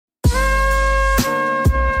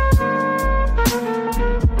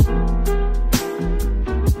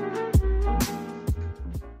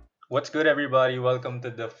What's good, everybody? Welcome to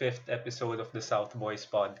the fifth episode of the South Boys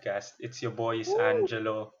podcast. It's your boys, Woo!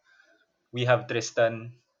 Angelo. We have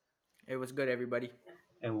Tristan, It was good, everybody.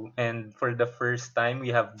 and for the first time, we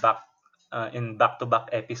have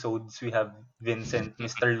back-to-back episodes. We have Vincent,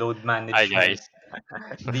 Mr. Load Hi Management, guys,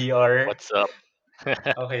 DR. what's up?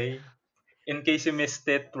 Okay. In case you missed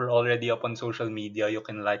it, we're already up on social media. You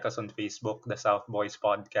can like us on Facebook, the South Boys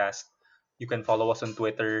Podcast. You can follow us on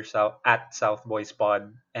Twitter, at South Boys Pod,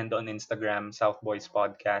 and on Instagram, South Boys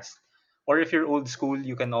Podcast. Or if you're old school,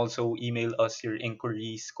 you can also email us your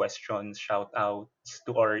inquiries, questions, shout outs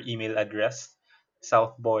to our email address,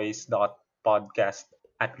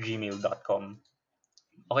 southboys.podcast@gmail.com.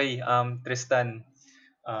 Okay, Tristan,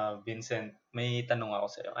 Vincent, may tanong ako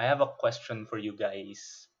sa'yo. I have a question for you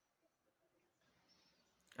guys.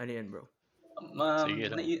 Ano yan, bro? Sige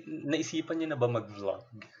lang. Naisipan niyo na ba mag-vlog?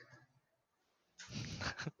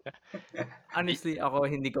 Honestly, ako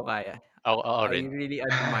hindi ko kaya. Ako I rin. really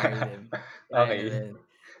admire them. Kaya Okay. nila.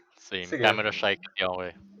 Same. Sige. Camera shy kasi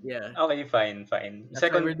ako eh. Yeah. Okay, fine. That's why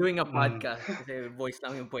we're Second, doing a podcast. Kasi voice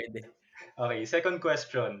lang yung pwede. okay, second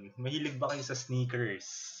question. Mahilig ba kayo sa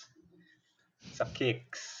sneakers? Sa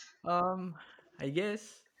kicks? Um, I guess,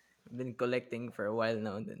 I've been collecting for a while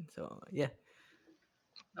now then. So, yeah.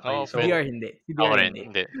 Okay, Oo, Si pwede. DR so, hindi. Si Ako DR rin,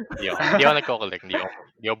 hindi. hindi ako nagko-collect.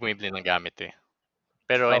 Hindi ako bumibili ng gamit eh.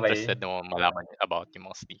 Pero interested okay. na malaman about yung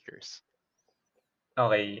mga sneakers.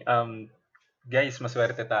 Okay, guys,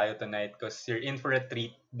 maswerte tayo tonight because you're in for a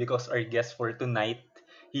treat because our guest for tonight,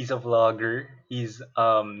 he's a vlogger. He's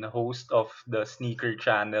the host of the sneaker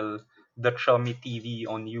channel, the Chummi TV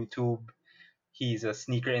on YouTube. He's a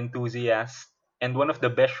sneaker enthusiast and one of the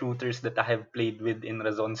best shooters that I have played with in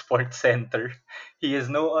Razon Sports Center. He is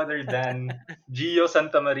no other than Gio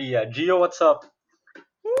Santa Maria. Gio, what's up?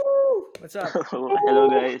 Woo! What's up? Hello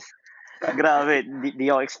guys. Grabe, di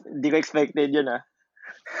ko expected yun ah.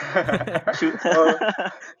 Shoot. Oh,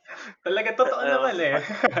 talaga totoo Uh, naman eh.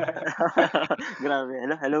 Grabe.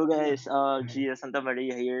 Hello guys. Gio Santa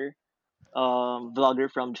Maria here. Vlogger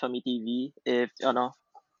from Chummi TV. If you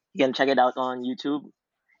can check it out on YouTube.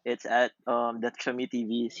 It's at the Chummi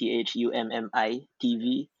TV, Chummi TV.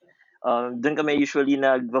 Doon kami usually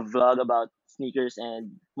nag-vlog about sneakers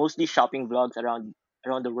and mostly shopping vlogs around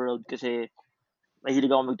the world kasi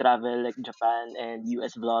mahilig ako mag-travel like Japan and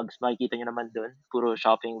US vlogs. Makikita nyo naman doon. Puro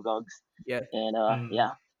shopping vlogs. Yeah. And Mm,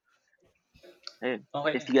 yeah, ayun.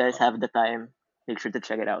 okay. If you guys have the time, make sure to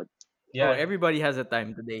check it out. Oh, Yeah. everybody has a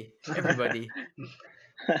time today. Everybody.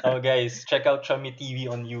 Oh, guys, check out Chummy TV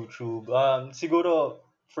on YouTube. Siguro,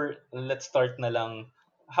 let's start na lang.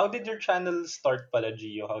 How did your channel start pala,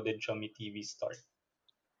 Gio? How did Chummy TV start?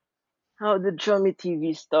 How did Chummy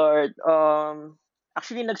TV start?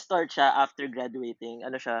 Actually, nag-start siya after graduating.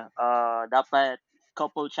 Ano siya, dapat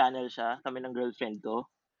couple channel siya, kami ng girlfriend ko.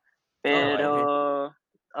 Oh, Pero,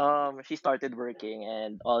 okay. she started working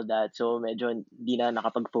and all that. So, medyo hindi na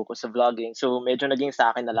nakapag-focus sa vlogging. So, medyo naging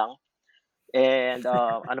sa akin na lang. And,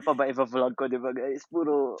 ano pa ba i-vlog ko, di ba guys?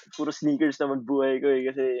 Puro sneakers na magbuhay ko eh.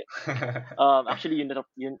 Kasi, actually, yan,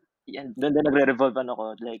 doon din nagre-revolve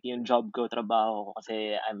ako. Like, yung job ko, trabaho ko.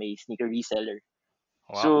 Kasi I'm a sneaker reseller.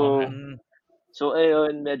 Wow, So, okay. Mm. so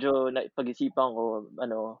ayun, medyo pag-isipan ko,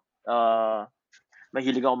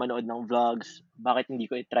 mahilig ako manood ng vlogs. Bakit hindi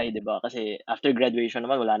ko i-try, 'di ba? Kasi after graduation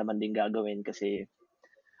naman wala naman din gagawin kasi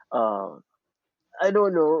uh, I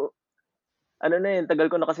don't know. Ano na yun, tagal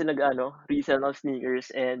ko na kasi resell ng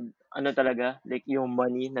sneakers and ano talaga, like yung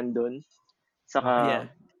money nandun. Uh-huh. Saka Yeah.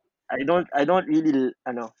 I don't really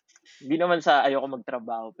hindi naman sa ayoko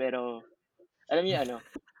magtrabaho pero alam niyo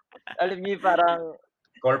alam niyo yung parang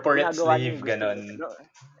Corporate ginagawa niyo slave, yung gusto niyo. ganon. No?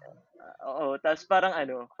 Oo, tapos parang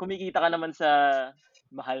kumikita ka naman sa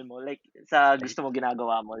mahal mo, like sa Nag- gusto mo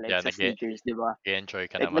ginagawa mo, like yeah, sa sneakers, 'di ba? nag-enjoy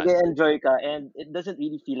ka Like naman. nag-enjoy ka and it doesn't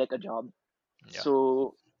really feel like a job. Yeah.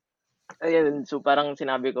 So, ayun, so parang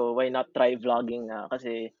sinabi ko, why not try vlogging na?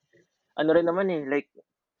 Kasi ano rin naman eh, like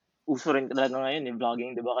uso rin talaga ngayon eh,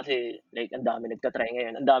 vlogging, 'di ba? Kasi like ang dami nagta-try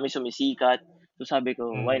ngayon, ang dami sumisikat. So sabi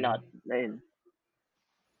ko, why Mm. not? Ayun.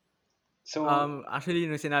 So, Actually,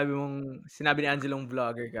 nung sinabi ni Angelong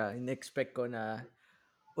vlogger ka, in-expect ko na,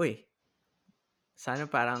 uy, sana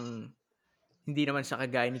parang hindi naman siya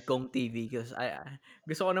kagaya ni Kong TV kasi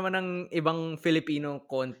gusto ko naman ng ibang Filipino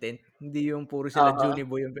content, hindi yung puro sila Uh-huh.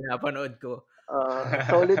 Juniboy yung pinapanood ko.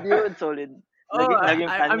 Solid yun, solid. Oh, Naging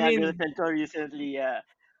fan I niya mean, girlfriend ko recently, yeah.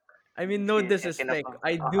 no Si disrespect.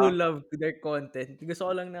 I do uh-huh. love their content. Gusto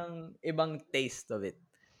ko lang ng ibang taste of it.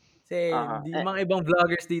 Kasi Uh-huh. yung mga ibang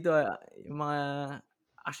vloggers dito, yung mga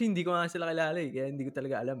actually hindi ko nga sila kilala eh, kaya hindi ko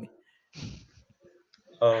talaga alam eh.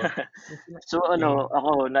 Oh, So yung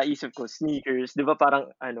ako naisip ko sneakers, 'di ba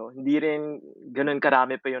parang hindi rin gano'n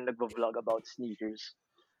karami pa yung nagvo-vlog about sneakers.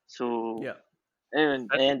 So, Yeah.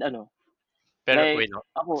 ayun At and pero like wait lang,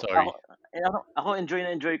 ako ako sorry. ako enjoy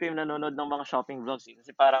na enjoy ko yung nanonood ng mga shopping vlogs, eh,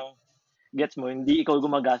 kasi parang gets mo hindi ikaw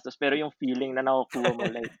gumagastos pero yung feeling na nakukuha mo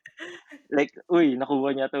like, "Uy,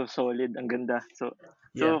 nakuha niya 'to, solid, ang ganda." So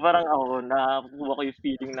Yeah. parang ako nakukuha ko yung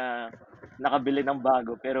feeling na nakabili ng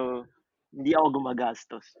bago pero hindi ako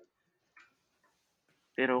gumagastos.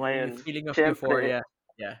 Pero Yung ngayon, feeling of siyempre euphoria.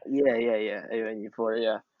 Yeah. yeah, ayun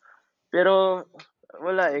euphoria. Pero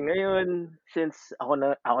wala, eh, ngayon since ako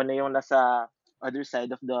na yung nasa other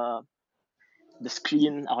side of the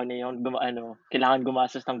screen, ako na yung kailangan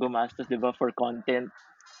gumastos ng gumastos, 'di ba, for content.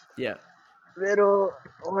 Yeah. Pero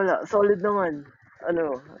wala, solid naman.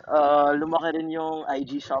 Lumaki rin yung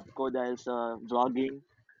IG shop ko dahil sa vlogging.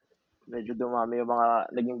 Medyo dumami yung mga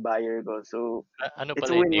naging buyer ko. So, Ano it's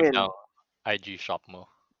a pala yung name ng win-win. IG shop mo?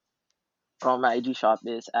 My IG shop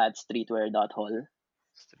is at streetwear.hall.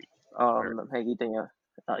 Street or Makikita nyo.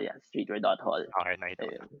 Oh, yeah, streetwear.hall. okay, nakita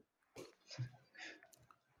ko na.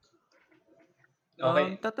 Ayun. okay.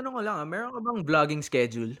 Tatanong ko lang, meron ka bang vlogging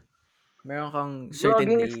schedule? Meron kang certain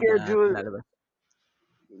Vlogging day na schedule, lalabas?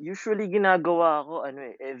 usually ginagawa ko,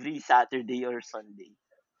 every Saturday or Sunday.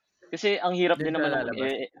 Kasi ang hirap Diyan din ka naman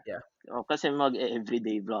lalabas? Yeah. kasi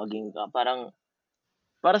mag-everyday vlogging ka. Parang,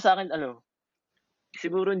 para sa akin,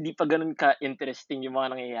 siguro hindi pa ganun ka-interesting yung mga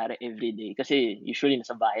nangyayari everyday. Kasi usually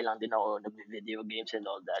nasa bahay lang din ako, nagvi-video games and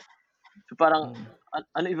all that. So parang, Mm.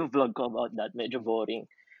 ano i-vlog ko about that? Medyo boring.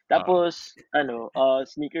 Oo. Tapos,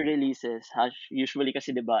 sneaker releases, usually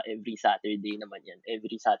kasi 'di ba every Saturday naman yan.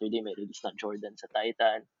 Every Saturday may release na Jordan sa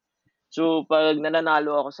Titan. So, pag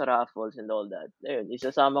nananalo ako sa raffles and all that, ayun,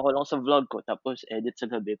 isasama ko lang sa vlog ko, tapos edit sa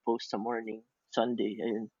gabi, post sa morning, Sunday,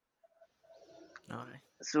 ayun. Okay.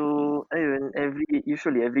 So, ayun,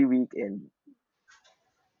 usually every weekend.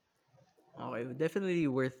 Okay. Definitely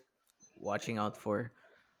worth watching out for.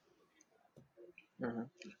 Mhm.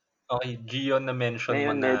 Okay, Gio, na-mention mo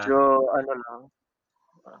Ngayon na medyo lang,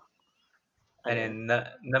 ah, ano yun?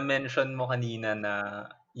 na-mention mo kanina na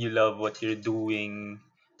you love what you're doing,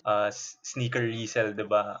 sneaker resale, 'di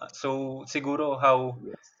ba? So siguro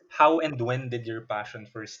Yes. how and when did your passion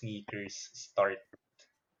for sneakers start?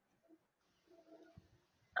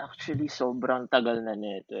 Actually, sobrang tagal na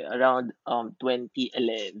nito, eh. Around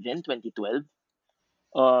 2011, 2012.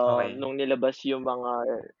 Okay. Nung nilabas yung mga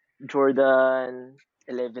Jordan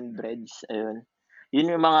 11 Breads, ayun.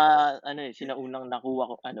 Yun yung mga sinaunang nakuha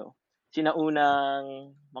ko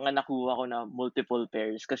sinaunang mga nakuha ko na multiple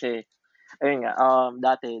pairs kasi ayun nga,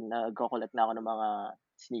 dati nagko-collect na ako ng mga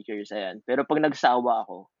sneakers, ayan. Pero 'pag nagsawa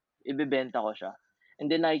ako, ibebenta ko siya. And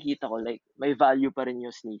then nakikita ko like may value pa rin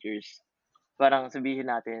yung sneakers. Parang sabihin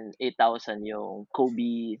natin 8,000 yung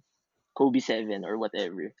Kobe 7 or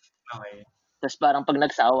whatever. Okay. Tas parang 'pag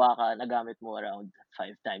nagsawa ka, nagamit mo around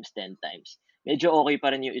 5 times, 10 times, medyo okey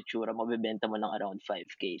pa rin yung itsura, mabebenta mo ng around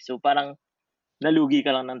 5K. So parang nalugi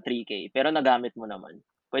ka lang ng 3K pero nagamit mo naman.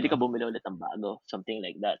 Puwede ka Ah, bumili ulit ng bago, something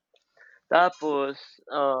like that. Tapos,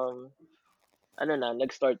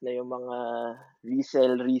 nag-start na yung mga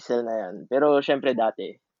resell na 'yan. Pero siyempre dati,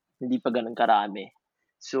 hindi pa gano'n karami.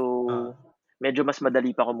 So, ah, medyo mas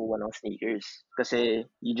madali pa kumuha ng sneakers kasi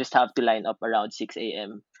you just have to line up around 6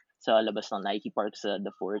 AM sa labas ng Nike Park sa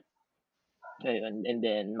The Fort, ayun. And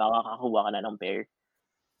then makakakuha ka na ng pair.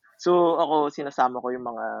 So, ako sinasama ko yung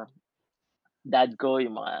mga dad ko,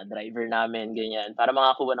 yung mga driver namin, ganyan, para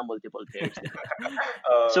makakuha ng multiple pairs, 'di ba?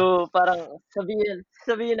 ah, So, parang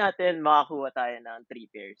sabihin natin makakuha tayo ng 3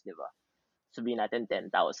 pairs, 'di ba? Sabihin natin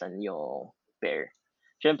 10,000 yung pair.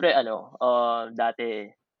 Siyempre dati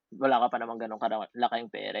wala ka pa namang gano'ng laking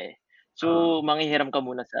pera, eh. ah, So, manghihiram ka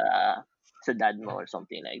muna sa dad mo or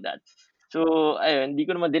something like that. So, ayun, hindi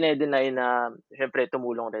ko naman dine-deny na siyempre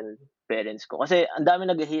tumulong rin parents ko. Kasi ang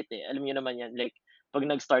daming naghe-hate, eh, alam niyo naman 'yan, like 'pag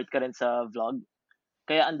nag-start ka rin sa vlog,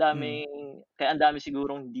 Mm. kaya ang dami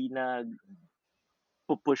sigurong hindi nagpu-push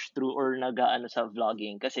through or nag-aano sa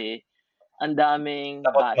vlogging kasi ang daming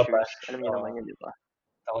takot bashers, ma-bash, alam niyo naman 'yun, 'di ba?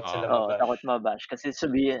 takot sila Oo. Oo, ma-bash. takot ma-bash kasi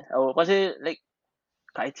kasi like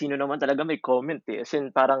kahit sino naman talaga may comment, eh, as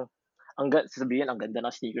in parang sasabihin, "Ang ganda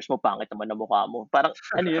ng sneakers mo, pangit naman ng mukha mo." Parang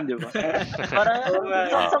ano 'yun, 'di ba? Parang Oo nga,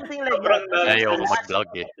 eh, Oo. something like that, sobrang as in Ayaw ko nonsense, mag-vlog,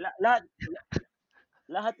 eh. lahat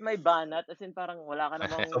lahat may banat, as in parang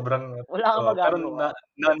sobrang wala kang parang magagawa.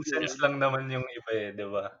 nonsense lang naman yung iba, eh, 'di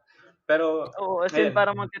ba? Pero Oo, as in ngayon,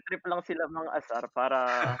 parang magti-trip lang sila mang-asar para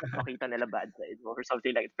makita nila bad side mo or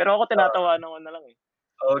something like that. Pero ako oo, tinatawanan ko na lang, eh.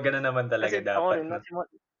 oo, gano'n naman talaga Kasi ako dapat rin 'no.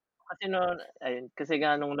 kasi ayun, kasi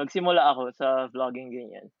nga nung nagsimula ako sa vlogging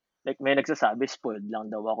ganyan, like may nagsasabi spoiled lang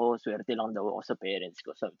daw ako, swerte lang daw ako sa parents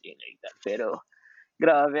ko, something like that. Pero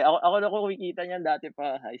grabe, ako na kumikita niyan dati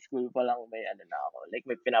pa high school pa lang may ano na ako, like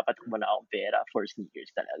may pinapatakbo na akong pera for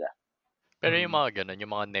sneakers talaga. Pero yung Mm. mga gano'n,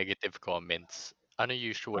 yung mga negative comments, ano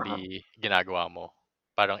Uh-huh. usually ginagawa mo?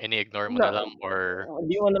 Parang ini-ignore mo Wala, na lang or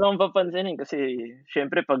hindi mo na lang papansinin kasi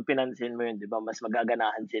siyempre 'pag pinansin mo yun 'di ba mas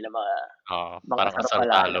magaganahan sila parang ang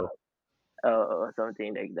mangasampalalo. salo-talo? Oo,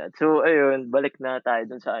 something like that. So ayun, balik na tayo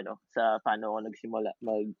dun sa sa paano ako nagsimula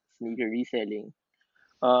mag-sneaker reselling.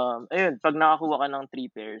 Ayun 'pag nakakuha ka ng 3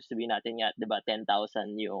 pairs, sabihin natin nga 'di ba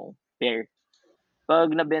 10,000 yung pair.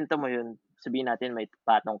 'Pag nabenta mo yun, sabihin natin may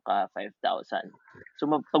patong ka 5,000. So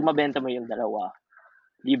 'pag mabenta mo yung dalawa,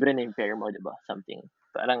 libre na yung pair mo 'di ba, something.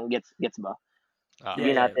 Parang gets ba? Oo. Yeah,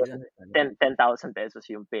 Sabihin yeah, natin understand. 10,000 pesos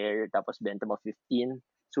yung pair tapos benta mo 15.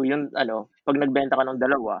 So yun 'pag nagbenta ka ng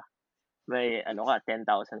dalawa, may ka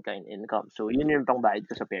 10,000 ka in income. So yun yung pangbayad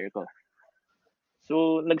ko sa pair ko. So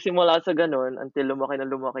nagsimula sa gano'n until lumaki na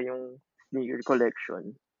lumaki yung sneaker collection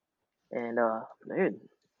and, ayun.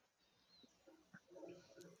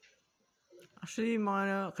 Actually,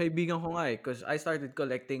 mga kaibigan ko nga 'cause I started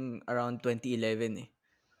collecting around 2011 eh.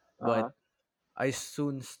 Uh-huh, But I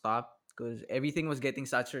soon stopped because everything was getting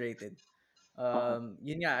saturated. uh-huh,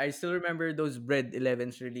 Yun nga, I still remember those Bread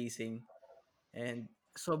 11s releasing and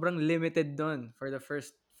sobrang limited dun for the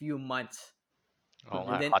first few months. Oo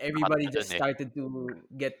nga, And then hot na hot everybody pa dun, just eh. started to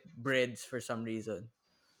get breads for some reason.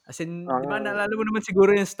 As in, di ba ang naalala mo naman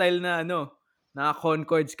siguro yung style na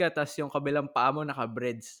naka-concords ka tas yung kabilang paa mo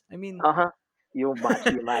naka-breads. I mean, uh-huh, yung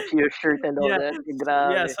matchy-matchy your shirt and all yeah, that,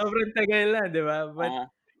 yeah, grabe. sobrang tagal na, di ba? But Ah,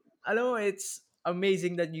 alam mo, it's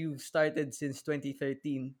amazing that you started since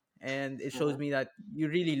 2013 and it shows mhm, me that you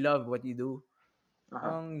really love what you do.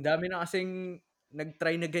 uh-huh, Ang dami na kasing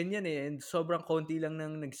nag-try na ganyan eh and sobrang konti lang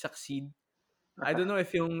nang nag-succeed. I don't know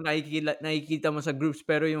if yung nakikita mo sa groups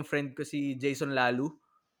pero yung friend ko si Jason Lalu,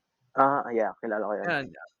 yeah, kilala ko yun. yan,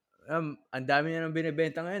 ang dami niya ng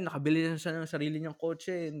binebenta ngayon, nakabili na siya ng sarili niyang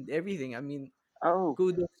kotse and everything. I mean, Oh,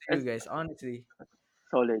 kudos to you as guys, honestly.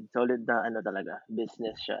 solid na talaga,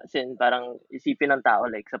 business siya. As in parang isipin ng tao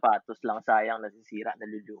like sapatos lang, sayang nasisira,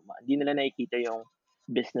 naluluma. Hindi nila nakikita yung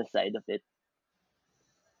business side of it.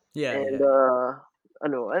 Yeah, And, yeah, yeah.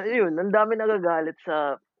 ayun ang dami nagagalit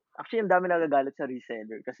actually ang dami nagagalit sa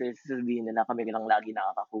reseller kasi sasabihin nila kami lang lagi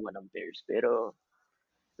nakakakuha ng pairs. Pero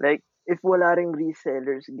like if wala ring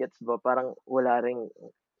resellers, gets ba, parang wala ring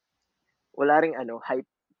hype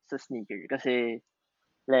sa sneaker kasi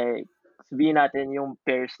like sabihin natin yung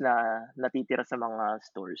pairs na natitira sa mga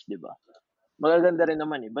stores, 'di ba? Magaganda rin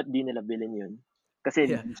naman, eh, ba't 'di nila bilhin yun? Kasi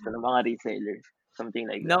Yeah. gusto ng mga reseller, something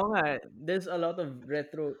like that. Now nga, there's a lot of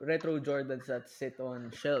retro Jordans that sit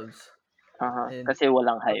on shelves. And Kasi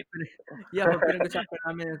walang pag hype. yeah, pag pinag-usapan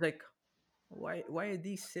namin, it's like, why are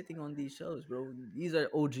these sitting on these shelves, bro? These are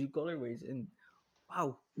OG colorways and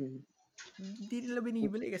wow, Mhm. hindi nila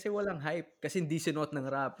binibili kasi walang hype. Kasi hindi sinuot ng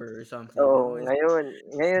rapper or something. You know, Oo, it's, ngayon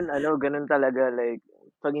gano'n talaga like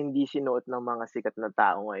 'pag hindi sinuot ng mga sikat na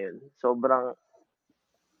tao ngayon, sobrang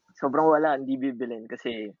sobrang wala, hindi bibilhin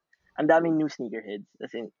kasi ang daming new sneakerheads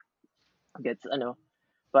as in gets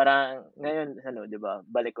parang ngayon 'di ba,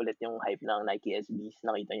 balik ulit yung hype ng Nike SBs,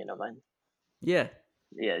 nakita niyo naman. yeah,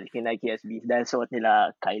 Yeah, yung Nike SBs dahil suot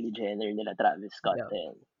nila Kylie Jenner, nila Travis Scott,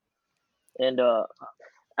 yeah, and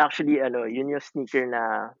actually yun yung sneaker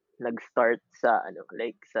na nag-start sa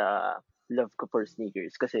like sa love ko for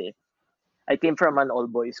sneakers kasi I came from an all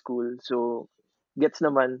boys school, so gets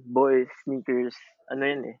naman boys sneakers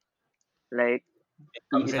yun eh, like It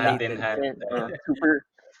comes tihid na hand in related. hand. and super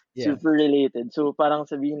Yeah, super related. So parang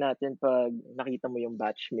sabihin natin 'pag nakita mo yung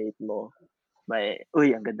batchmate mo,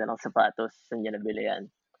 "Uy, ang ganda ng sapatos, saan niya nabili yan?"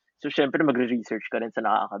 So siyempre magre-research ka rin sa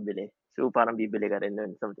nakakabili. So parang bibili ka rin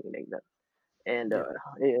nun, something like that. And, yeah.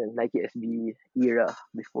 ayun, Nike SB era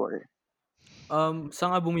before Saan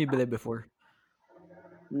nga bumibili before?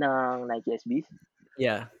 ng Nike SBs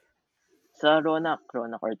Yeah, sa Ronak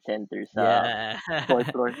Art Center sa yeah, 4th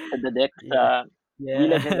floor sa The Deck yeah, sa The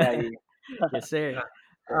yeah. Legendary. Yes, sir.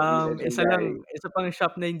 The Isa Legendary. pang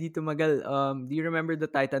shop na hindi tumagal. Do you remember the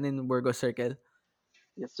Titan in Burgos Circle?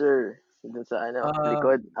 Yes, sir. Dun sa Um,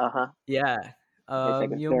 likod. yeah. May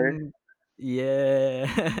second floor. Yeah.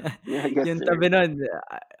 Yeah, yes, Yung sir. tabi nun,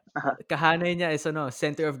 Uh-huh. kahanay niya is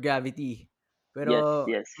center of gravity. Yes, Pero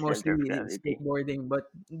yes, center of mostly gravity. skateboarding but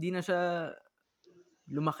hindi na siya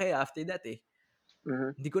lumaki after that eh.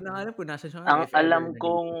 Mhm. Hindi ko na alam kung nasa siya Ang ngayon if ever alam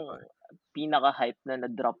kong nalipat pa. pinaka-hype na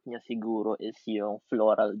na-drop niya siguro is yung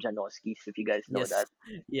Floral Janoskis, if you guys know Yes. that.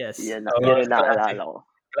 Yes. Yan Oo, yan ang klase. naalala ko.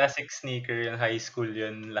 classic sneaker, yung high school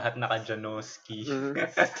yun, lahat naka-Janoski. Mm-hmm.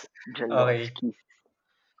 Okay. Janowski.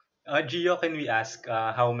 Gio, can we ask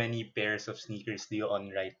how many pairs of sneakers do you own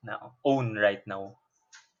right now?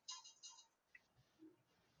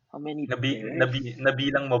 How many Nabi, pairs? nabi,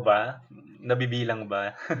 nabilang mo ba? Nabibilang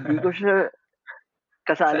ba? Hindi ko siya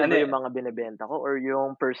Sa kasali ano ba eh? yung mga binebenta ko or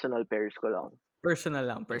yung personal pairs ko lang? Personal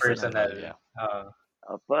lang, personal. Personal, Personal.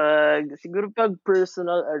 yeah. Siguro pag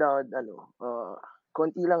personal around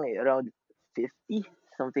konti lang around 50,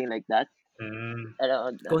 something like that. Mm.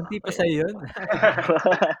 Around Konti pa ayun. sa'yo yun.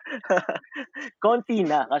 Konti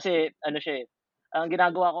na kasi siya ang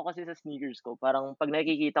ginagawa ko kasi sa sneakers ko, parang pag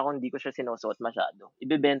nakikita ko hindi ko siya sinusuot masyado,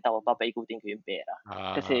 ibebenta ko, papaikutin ko yung pera.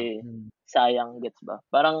 Kasi Hmm. sayang, gets ba?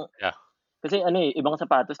 Parang Yeah. kasi ibang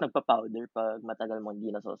sapatos nagpa-powder pag matagal mo hindi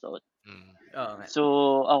nasusuot. Mm. Oo nga. So,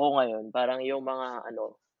 ako ngayon, parang yung mga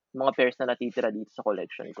pairs na natitira dito sa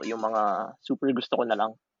collection ko, yung mga super gusto ko na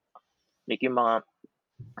lang. Like yung mga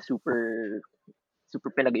super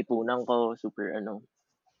super pinag-ipunan ko, super Oo,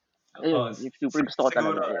 ayun, yung super gusto ko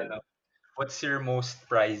siguro talaga, ayun. what's your most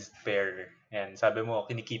prized pair? Yan, sabi mo,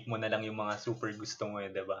 kinikip mo na lang yung mga super gusto mo,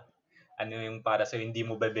 di ba? Ano yung para sa'yo, hindi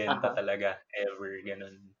mo bebenta Aha, talaga, ever,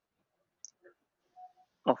 ganun.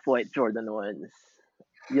 Off-White Jordan 1s.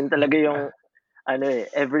 Yun talaga yung,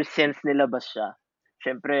 ever since nilabas siya.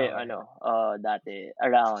 Siyempre, Okay. dati,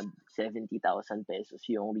 around 70,000 pesos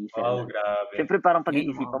yung resale Wow, nun. grabe. Siyempre, parang Ngayon, mga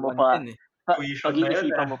pag-iisipan mo 1 pa, din eh. Tuition na yun,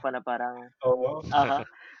 pag-iisipan mo pa na parang, Oo. aha,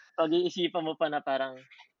 pag-iisipan mo pa na parang,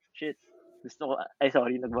 shit, gusto ko, ay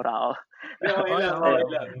sorry, nagbura ako. Okay lang, Okay okay Ayun,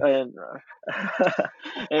 lang. ayun,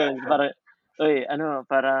 ayun, parang,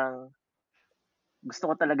 parang, gusto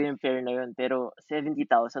ko talaga yung pair na yun, pero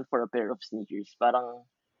 70,000 for a pair of sneakers, parang,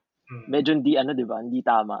 Mm. medyo hindi, di ba, hindi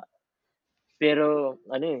tama. Pero,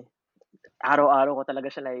 araw-araw ko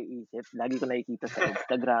talaga siya naiisip, lagi ko nakikita sa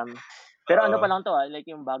Instagram. Pero pa lang to like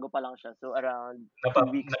yung bago pa lang siya, so around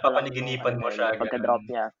 2 weeks pa lang nung Napapaniginipan mo siya, yung ganun. pagka-drop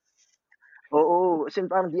niya. Oo, as in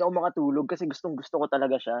parang di ako makatulog kasi gustong-gusto ko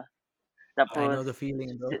talaga siya. I Tapos, know the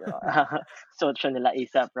feeling, bro. suot siya nila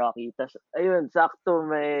A$AP Rocky. Tapos, ayun, sakto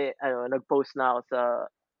may, nag-post na ako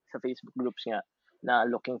sa Facebook groups nga na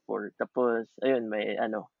looking for. Tapos, ayun,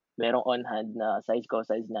 merong on hand na size ko,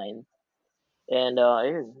 size 9. And,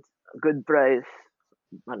 ayun, good price.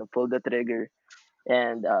 Pull the trigger.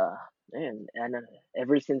 And, ayun,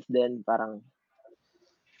 ever since then, parang,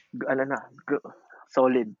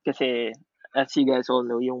 solid. Kasi, as you guys all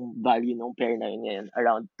know, yung value ng pair na yun ngayon,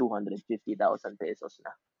 around 250,000 pesos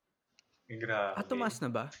na. Grabe. Tumaas na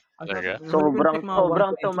ba? Talaga? Huli ko na-check mga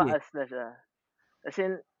Sobrang 120 eh. tumaas na siya. As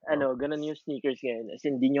in, ganun yung sneakers ngayon. As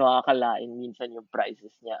in, di nyo akalain minsan yung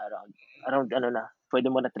prices niya around pwede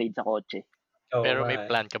mo na trade sa kotse. Oo Pero nga may eh.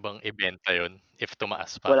 plan ka bang ibenta yun if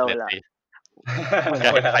tumaas pa? Wala. Let's say,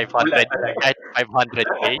 Wala, kahit wala 500, talaga. kahit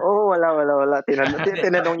 500K? Wala.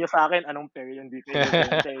 Tinanong nyo sa akin, anong pair yung di ko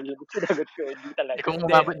ibibenta yun. Sinagot ko, hindi talaga. Kung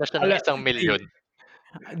Hindi, umabot na siya ng ala,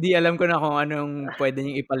 1,000,000, di alam ko na kung anong pwede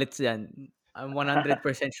niyong ipalit dyan. I'm 100%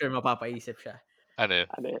 sure mapapaisip siya. ano yun?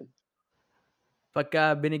 Ano yun?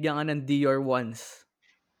 Pagka binigyan ka ng Dior once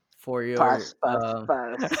for your Pass.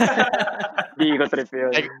 Di ko trip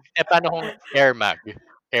yun. Paano kung Air Mag?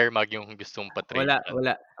 Air Mag yung gustong pa-trade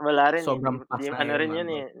dyan. Wala rin. Sobrang pass na Ano rin Air yun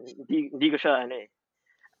Mag, eh. Hindi ko siya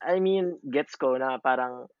I mean, gets ko na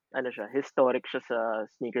parang siya, historic siya sa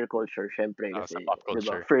sneaker culture, syempre Sa kasi, pop 'di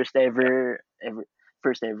ba? culture. First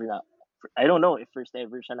ever na. I don't know if first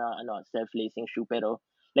ever siya na self-lacing shoe, pero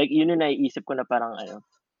like yun yung naiisip ko na parang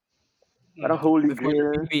parang holy before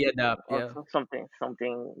the grail BB adapt, or yeah. something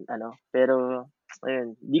pero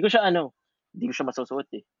ayun, hindi ko siya masusuot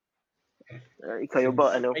eh. Kayo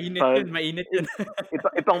ba Mainit yun.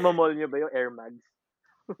 ipang mamall niyo ba yung Air Mags?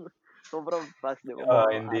 Sobrang fast, di ba?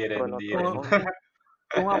 Mga Hindi rin.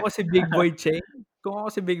 Kung ako si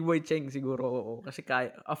Big Boy Cheng, siguro oo. Kasi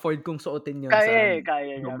afford kong suotin yun sa Kaya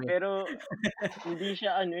niya. dumi. Pero, hindi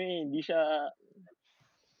siya hindi siya,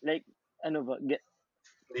 like,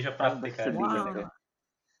 Hindi siya paano ba practical. sasabihin Wow. ko?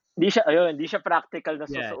 Hindi siya practical na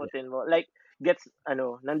susuotin mo. Like,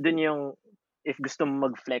 nandun yung, if gusto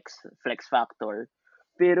mo flex factor.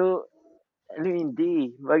 Pero,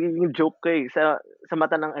 hindi. Magiging joke ko eh. Sa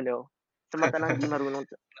mata ng sa mata ng di marunong,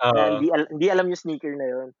 na hindi alam yung sneaker na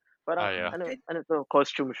yun. Parang, yeah. to,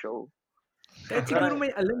 costume show. Kahit siguro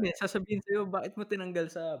may alam eh. Sasabihin sa'yo, bakit mo tinanggal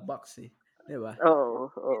sa box eh. Di ba? Oo.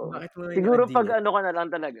 Bakit mo Siguro pag i-delete? ka na lang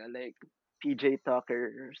talaga, like, PJ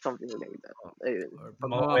Tucker or something like that. Ayun. Or pag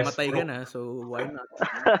Mga mamamatay ka Westbrook. na, so why not?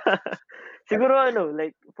 Siguro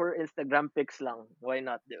like, for Instagram pics lang. Why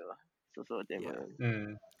not, di ba? Susuotin mo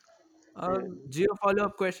yun. Ayun. Gio,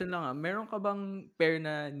 follow-up question lang, meron ka bang pair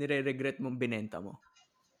na nire-regret mong binenta mo?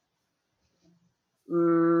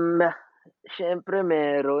 Hmm, siyempre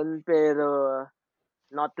meron, pero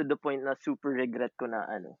not to the point na super regret ko na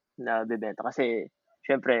nabebenta. Kasi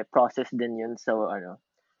siyempre process din 'yun, so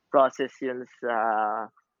process 'yun sa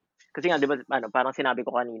kasi nga 'di ba parang sinabi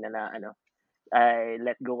ko kanina na I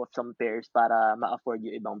let go of some pairs para ma-afford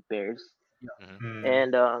yung ibang pairs. Mhm. Mm.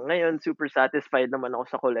 And ngayon super satisfied naman ako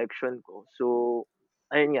sa collection ko. So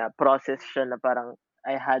ayun nga, process siya na parang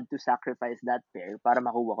I had to sacrifice that pair para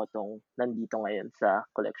makuha ko 'tong nandito ngayon sa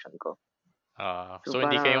collection ko. So So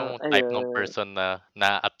hindi parang kayong type ng ayun, person na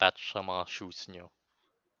na-attach sa mga shoes niyo?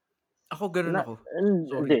 Ako gano'n na ako.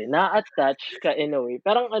 hindi, Sorry. na-attach ka in a way.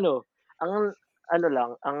 Parang ang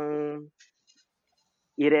lang, ang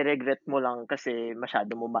ire-regret mo lang kasi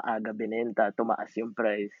masyado mo maaga binenta, tumaas yung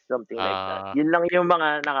price, something like that. Ah, Yun lang yung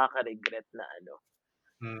mga nakaka-regret na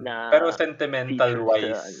Mm. na Pero sentimental features sa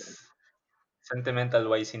wise, sentimental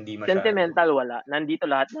wise hindi masyado. Sentimental wala. Nandito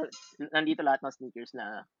lahat ng sneakers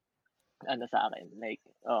na sa akin, like,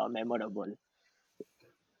 memorable.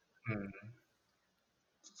 Mm.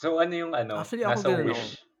 So ano yung Actually, ako nasa gano'n ako.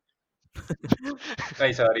 wish?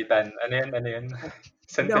 Ay sorry Tan. Ano yun, ano yun?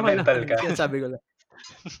 Hindi, okey lang. Sentimental ka? Sinasabi ko lang.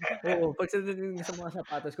 Oo, pagdating sa mga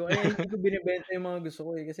sapatos ko, hindi ko binebenta yung mga gusto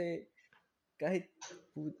ko, kasi kahit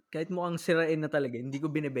kahit mukhang sirain na talaga, hindi ko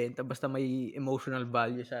binebenta basta may emotional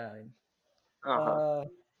value sa'kin. Uh-huh. Ah,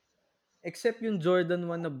 except yung Jordan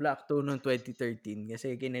 1 na black toe noong 2013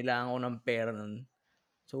 kasi kinailangan ko ng pera nun.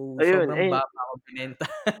 So, Ayun, sobrang baba ko binenta.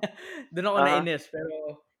 Dun ako uh nainis,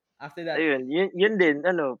 pero after that, ayun, yun din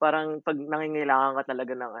parang 'pag nangangailangan ka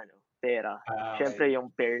talaga ng pera, Okay. siyempre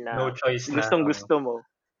yung pair No na choice na. gustong-gusto mo,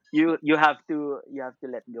 you have to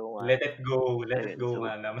let go nga. Let it go. Let it Ayun, go so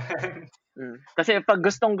nga naman. kasi 'pag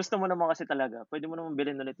gustong-gusto mo naman kasi talaga, puwede mo namang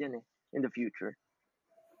bilhin ulit 'yan, in the future.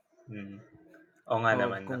 Mm. Oo nga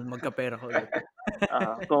naman 'no. kung magkapera ka ulit.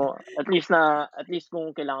 Kung at least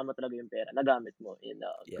kung kailangan mo talaga yung pera, nagamit mo in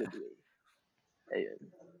a Yeah. good way. Ayun.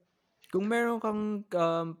 Kung meron kang,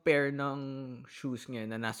 pair ng shoes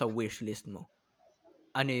ngayon na nasa wishlist mo,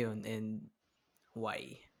 ano yun and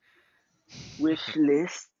why?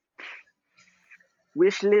 Wishlist?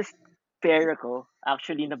 Wishlist pair ko,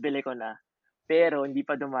 actually nabili ko na, pero hindi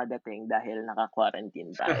pa dumadating dahil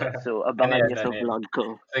naka-quarantine tayo. So, Ano abangan yan, niyo sa ano yan? vlog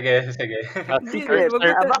ko. Sige, sige. Hindi, Secret. wag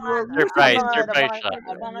mo sur Abangan, wag mo surprise, sabihin abangan, surprise abangan, siya.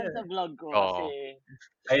 abangan yan. sa vlog ko Oo. kasi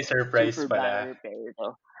Ay, surprise super pala. banger pair 'to.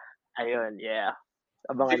 Ayun, yeah.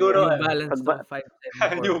 Abangan niyo. Siguro New Balance Pag ba 'to,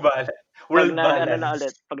 574. New Balance. pag World nag-ano na Balance.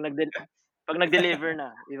 ulit, pag nag-deliver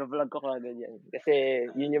na, iba-vlog ko kaagad 'yan. Kasi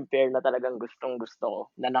yun yung pair na talagang gustong-gusto ko,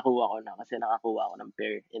 na nakuha ko na kasi nakakuha ako ng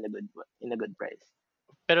pair in a good price.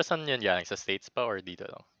 Pero saan yun galing, sa States pa or dito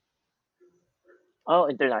lang?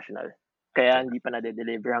 International. Kaya hindi pa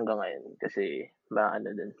nade-deliver hanggang ngayon kasi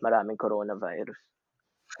maraming coronavirus.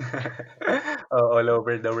 All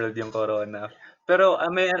over the world yung corona. Pero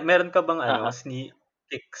meron ka bang Aha,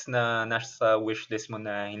 sneaks na nasa wishlist mo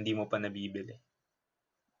na hindi mo pa nabibili?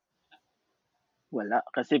 wala.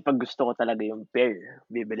 Kasi 'pag gusto ko talaga yung pair,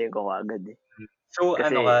 bibilhin ko kaagad, eh. So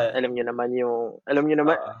ano ka, Kasi alam niyo naman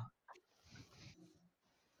oo,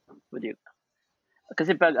 what do you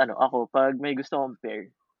kasi 'pag may gusto akong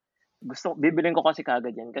pair, bibilhin ko kasi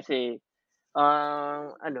kaagad 'yan kasi,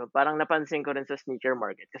 parang napansin ko rin sa sneaker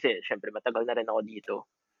market kasi siyempre matagal na rin ako dito.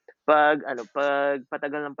 'Pag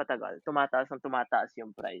patagal ng patagal, tumataas ng tumataas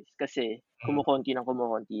yung price kasi mm, kumukonti ng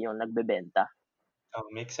kumukonti yung nagbebenta.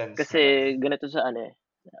 makes sense naman. Kasi ganito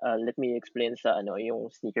let me explain yung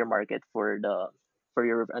sneaker market for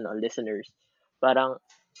your listeners. Parang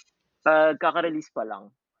 'pag kaka-release pa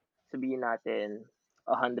lang, sabihin natin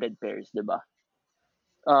 100 pairs, 'di ba?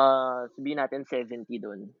 Sabihin natin 70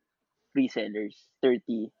 dun, resellers,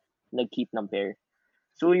 30 nag-keep ng pair.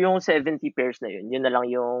 So yung 70 pairs na yun na lang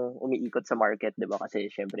yung umiikot sa market, 'di ba? Kasi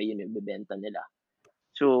siyempre yun yung ibebenta nila.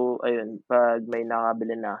 So ayun, 'pag may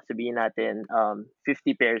nakabili na, sabihin natin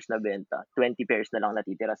 50 pairs na benta, 20 pairs na lang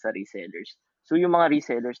natitira sa resellers. So yung mga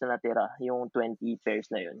resellers na natira, yung 20 pairs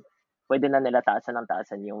na yun, pwede na nila taasan ng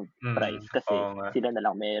taasan yung Mm, price oo kasi nga. sila na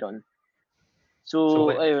lang meron. So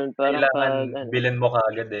So ayun, parang kailangan 'pag bilhin mo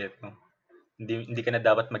kaagad, eh, 'no? Hindi hindi ka na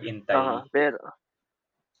dapat maghintay. pero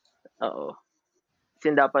oo.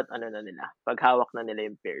 Kasi dapat na nila, 'pag hawak na nila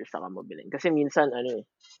yung pair saka mo bilhin. Kasi minsan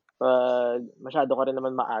 'pag masyado ka rin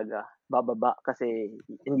naman maaga, bababa kasi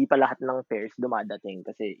hindi pa lahat ng pairs dumadating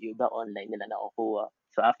kasi yung iba online nila nakukuha.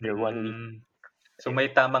 So after 1 week, Hmm. So ayun. may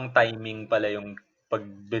tamang timing pala yung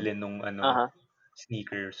pagbili nung Aha,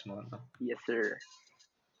 sneakers mo 'no? yes sir.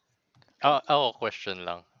 Ako question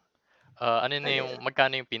lang. Ano na yung Ayan.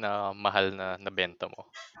 magkano yung pinakamahal na nabenta mo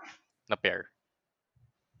na pair?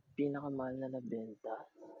 Pinakamahal na nabenta.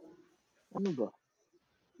 Ano ba?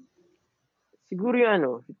 Siguro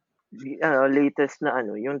yung latest na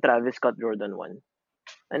yung Travis Scott Jordan 1.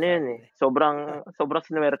 Ano yun eh, Grabe. sobrang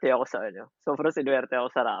sinuwerte ako sa sobrang sinuwerte ako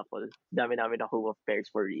sa raffle. Dami namin nakuha pairs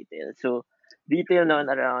for retail. So, retail noon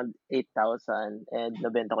around 8,000 and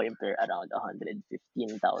nabenta ko yung pair around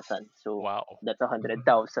 115,000. So, Wow, that's 100,000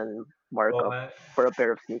 Oo markup nga. for a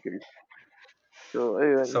pair of sneakers. So,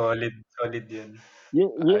 ayun. Solid, solid yun.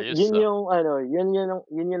 ayos, ah.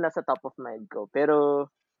 Yun yung nasa top of mind ko. Pero,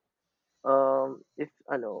 if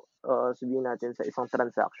sabihin natin sa isang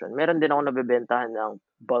transaction, meron din ako nabebentahan ng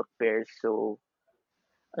bulk pairs. So,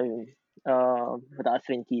 ayun, mataas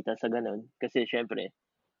rin kita sa ganun. Kasi syempre,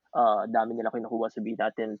 dami nila kinukuha, sabihin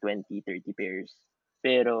natin 20, 30 pairs.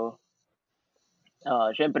 Pero,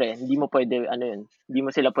 syempre, hindi mo pwede, hindi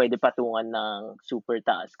mo sila pwede patungan ng super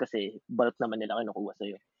taas kasi bulk naman nila kinukuha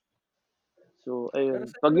sa'yo. So, Pero ayun.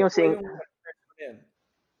 saan mo Pag yung nakuha sing, yung pairs mo na yun?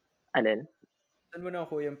 alin? Saan mo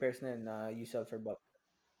nakuha yung pairs na yun na you sell for bulk?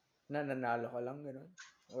 Nanalo ka lang, gano'n?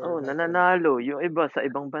 Or Oh, may collect? nananalo. Yung iba sa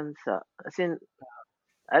ibang bansa. As in,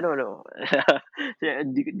 I don't know.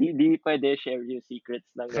 di pwede share yung secrets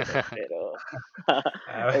ng ganun. Pero,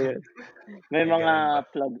 Ah, ayun. may ganun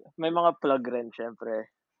pa. May mga plug rin,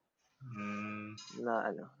 syempre, Mm, na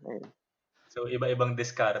ayun. so, iba-ibang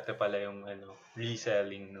diskarte pala yung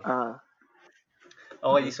reselling, no? Ah,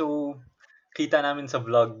 Okay, mhm. so, kita namin sa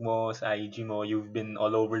vlog mo, sa IG mo, you've been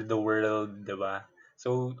all over the world, di ba?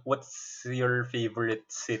 So, what's your favorite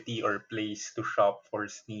city or place to shop for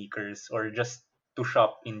sneakers or just to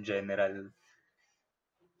shop in general?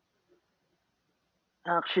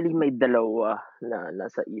 Actually, may dalawa na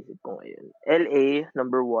nasa isip ko ngayon. LA,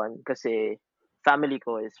 number one, kasi family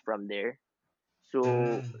ko is from there. So,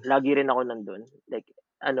 Mm, lagi rin ako nandun. Like,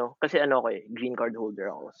 kasi ako green card holder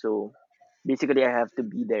ako. So, basically, I have to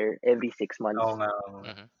be there every 6 months. oo nga. Oo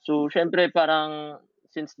nga. Mhm. So, syempre, parang,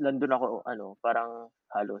 since nandun ako, parang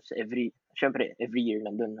halos syempre, every year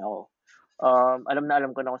nandun ako. Alam na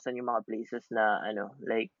alam ko na kung saan yung mga places na,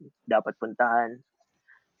 like, dapat puntahan.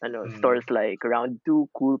 Mm, Stores like Round 2,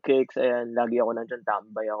 Cool Cakes, ayan, lagi ako nandyan,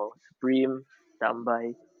 tambay ako. Supreme,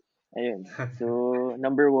 tambay. Ayun. So,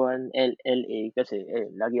 number one, LA kasi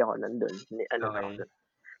lagi ako nandun. Na ako okay. dun.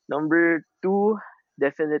 Number two,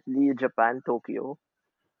 definitely Japan, Tokyo.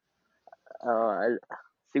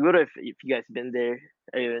 Siguro if you guys been there,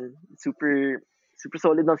 ayun, super super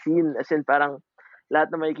solid ng scene. As in, parang lahat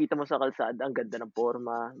na makikita mo sa kalsada, ang ganda ng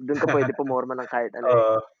forma. Doon ka pwede pumorma ng kahit ano eh.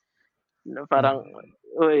 Oo. Parang,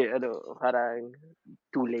 Mm, uy, parang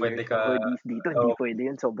two pwede layers ka, na hoodies dito. Hindi oh, pwede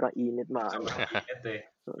yun. Sobrang init, sobrang init eh.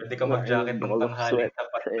 Pwede ka ayun, mag-jacket ng ball of tanghaling sweat.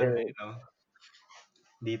 tapat dun eh, Ayun. no?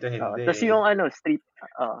 Dito hindi Tas eh. yung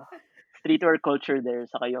streetwear culture there,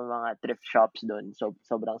 saka yung mga thrift shops doon,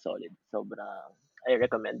 sobrang solid. I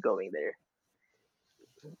recommend going there.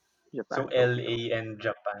 So Japan, LA Tokyo. and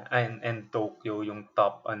Japan and Tokyo yung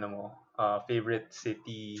top mo, favorite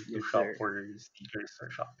city to Yes, shop sir. for sneakers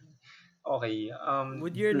or shopping. Okay,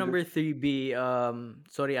 Would your Mhm. number three be,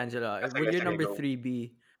 sorry Angela, would sige your sige number go. three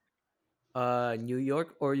be New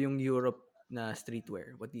York or yung Europe na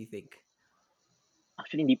streetwear? What do you think?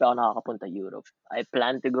 Actually, hindi pa ako nakakapunta Europe. I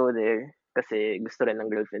plan to go there kasi gusto rin ng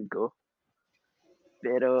girlfriend ko.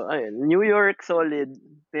 Pero, ayun, New York, solid.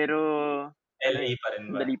 Pero, LA pa rin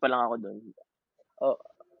ba? dali pa lang ako doon. Oh,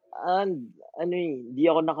 and, hindi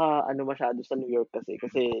ako masyado sa New York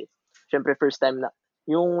kasi, syempre, first time na,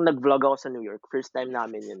 yung nag-vlog ako sa New York, first time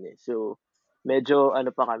namin yun eh. So, medyo,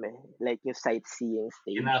 pa kami, like yung sightseeing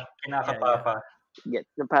stage. Yeah, yeah. Kinakapapa.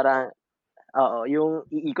 Parang, oo, yung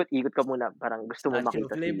iikot-ikot ka muna, parang gusto mo Statue of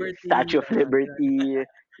makita si Liberty, Statue of ganun. Liberty,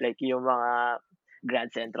 like yung mga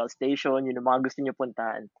Grand Central Station, yun yung mga gusto niyo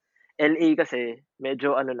puntahan. LA kasi,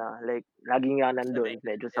 medyo like, lagi nga Sanay nandun, ka.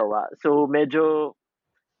 medyo Yeah. sawa. So, medyo,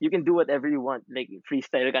 you can do whatever you want. Like,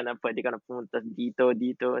 freestyle ka na, pwede ka na pumunta dito,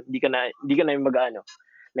 dito. Hindi ka na yung mag-ano.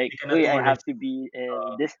 Like, Hindi ka na uy, I have tourist. to be in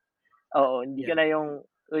Oo. this. Oo, hindi ka Yeah. na yung,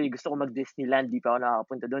 uy, gusto ko mag-Disneyland, di pa ako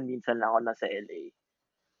nakakapunta doon. Minsan lang ako nasa LA.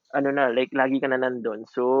 Like, lagi ka na nandun.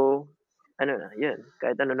 So, yun.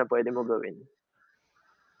 Kahit ano na pwede mo gawin.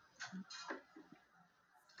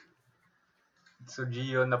 So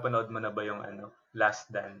Gio, napanood mo na ba yung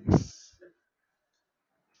Last Dance?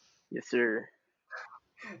 Yes, sir.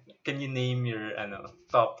 Can you name your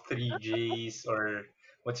top 3 J's or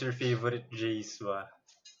what's your favorite J's ba?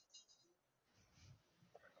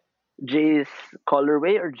 Jay's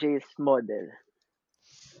colorway or Jay's model?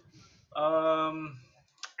 Um,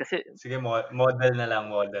 Kasi, sige model na lang,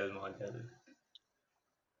 model.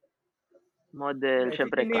 Model, If you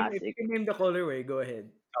syempre can name if classic. you can name the colorway, go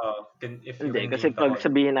ahead. If you Hindi, can kasi name the pag color.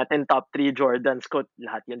 sabihin natin top 3 Jordans ko,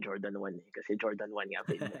 lahat yan Jordan 1 eh. Kasi Jordan 1 nga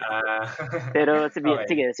favorite ko. Ah, Pero sabihin,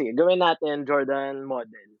 okay. sige, gawin natin Jordan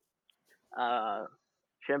model. Ah,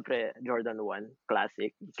 syempre, Jordan 1,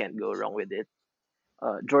 classic. You can't go wrong with it.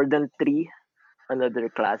 Jordan 3,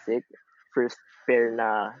 another classic. First pair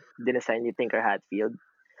na dinesign ni Tinker Hatfield.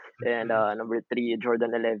 And number 3,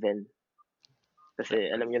 Jordan 11. Kasi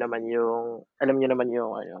Siyempre. alam niyo naman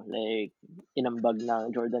yung ano, like inambag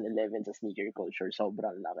ng Jordan 11 sa sneaker culture,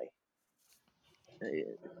 sobrang laki.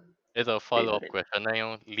 Ayun, Ito, follow-up favorite. question. Ano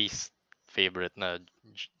yung least favorite na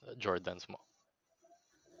Jordans mo?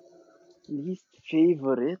 Least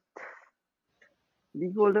favorite? Hindi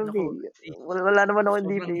ko alam Naku, eh. Wala naman ako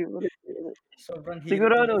hindi sobrang favorite. sobrang hirap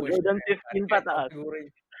Siguro ano, mag-question Jordan na yan, pare. 15 Kahit ako pataas. siguro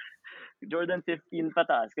Jordan 15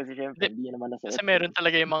 pataas kasi syempre Hindi, hindi naman kasi nasuot meron yun.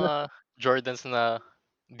 talaga yung mga Jordans na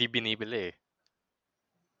di binibili eh.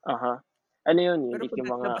 Aha. Ano yun, pero unique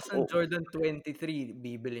yung mga pagkalabas ng Jordan 23,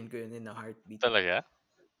 bibilin ko yun in a heartbeat. Talaga?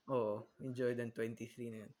 Oo, yung Jordan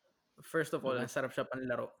 23 na yun. First of all, Mhm. ang sarap siya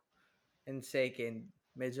panlaro. And second,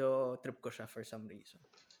 medyo trip ko siya for some reason.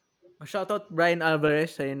 Shoutout Brian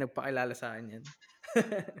Alvarez, siya yung nagpakilala sa akin yan.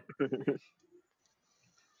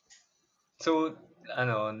 So,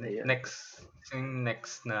 ano, Ayun.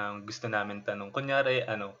 next na gusto namin tanong. Kunyari,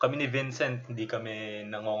 kami ni Vincent, hindi kami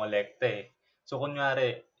nangongolekta eh. So,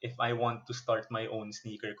 kunyari, if I want to start my own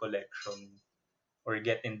sneaker collection or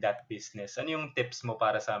get in that business, ano yung tips mo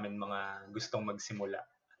para sa amin mga gustong magsimula?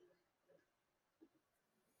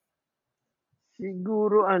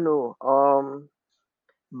 Siguro ano,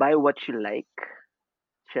 buy what you like.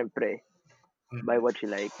 Syempre, buy Mm. what you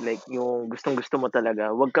like. Like, yung gustong-gusto mo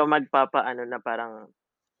talaga. Huwag ka magpapaano na parang,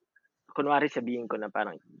 kunwari sabihin ko na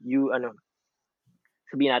parang,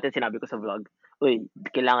 sabihin natin sinabi ko sa vlog, uy,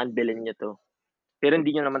 kailangan bilhin nyo to. Pero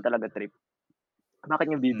hindi nyo naman talaga trip. Bakit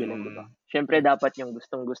nyo bibilhin, di ba? Mm. Syempre, dapat yung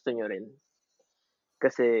gustong-gusto nyo rin.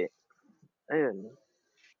 Kasi, ayun.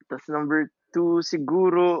 Tapos number 2,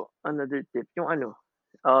 siguro, another tip, yung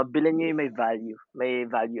bilhin nyo yung may value. May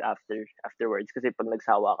value afterwards. Kasi pag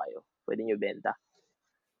nagsawa kayo, pwede nyo benta.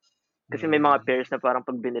 Kasi may mga Mm. pairs na parang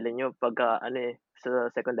pag binili nyo, pagka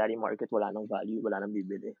sa secondary market, wala nang value, wala nang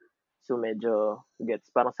bibili. So medyo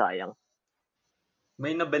gets, parang sayang.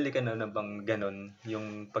 May nabili ka na bang ganun?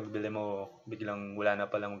 Yung pagbili mo, biglang wala na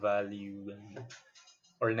palang value. Ganun.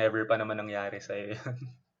 Or never pa naman nangyari sa'yo yun?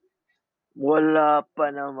 Wala pa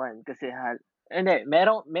naman kasi hindi,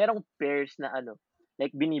 merong pairs na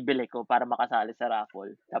like binibili ko para makasali sa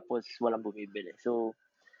raffle, tapos walang bumibili. So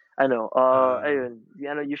Ah, ayun,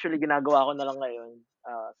 usually ginagawa ko na lang ngayon,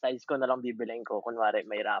 size ko na lang bibilhin ko kunwari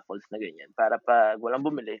may raffles na ganyan para pag walang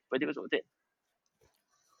bumili, pwede ko suotin.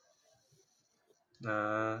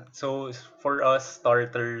 so for us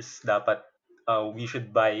starters, dapat we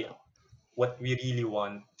should buy what we really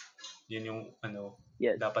want. Yun yung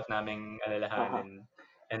Yes. dapat naming Aha. alalahanin.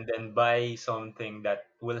 And then buy something that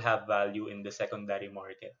will have value in the secondary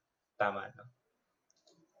market. Tama, no?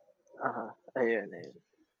 Aha. Ayun.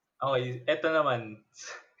 Okay, eto naman.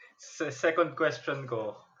 Second question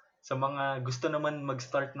ko. Sa mga gusto naman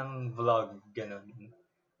mag-start ng vlog, ganun.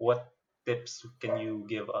 What tips can you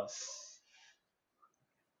give us?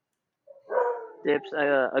 Tips,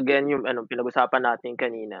 again, yung pinag-usapan natin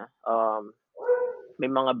kanina, may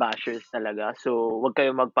mga bashers talaga. So, wag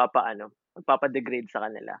kayong magpapa-degrade sa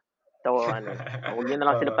kanila. So, wag niyo na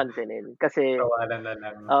lang sila Oo, pansinin. Kasi, tawanan na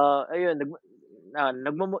lang. ayun,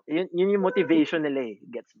 yun yung motivation nila eh.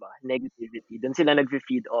 Gets ba? Negativity. Doon sila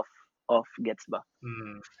nag-feed off. Gets ba?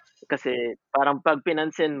 Mm. Kasi, parang pag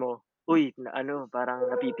pinansin mo, uy, parang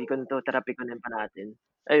napipikon to, tara pikunin pa natin.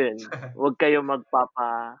 Ayun, wag kayong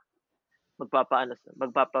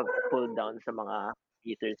magpapa-pull down sa mga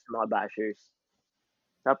haters, sa mga bashers.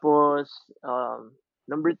 Tapos,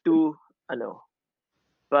 number 2,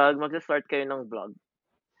 pag magsa-start kayo ng vlog,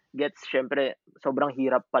 gets, syempre, sobrang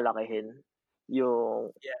hirap palakihin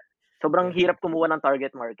yung, Yeah, sobrang yeah. hirap kumuha ng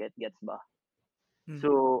target market, gets ba? Mhm.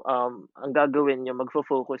 So, ang gagawin nyo,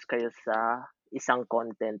 magfo-focus kayo sa isang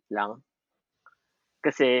content lang.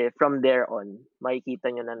 Kasi from there on,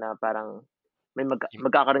 makikita nyo na parang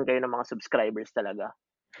magkakaroon kayo ng mga subscribers talaga.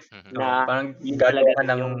 Mhm. Oo, Na parang yun gagawa talaga ka din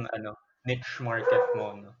ng yung niche market mo,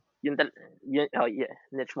 no? yeah,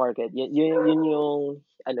 niche market. Yun yung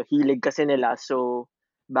hilig kasi nila. So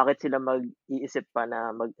bakit sila mag-iisip pa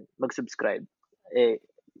na mag-subscribe? Eh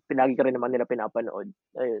pinagi ka rin naman nila pinapanood.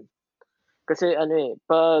 Ayun. Kasi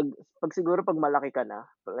pag siguro pag malaki ka na,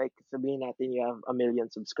 like sabihin natin you have 1 million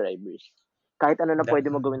subscribers. Kahit ano na Da-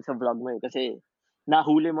 pwede mo gawin sa vlog mo kasi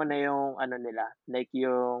nahuli mo na yung nila, like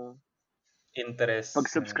yung interest,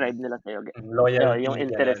 pag-subscribe nila sa'yo. Yung loyalty,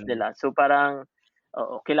 interest gano'n. nila. So parang,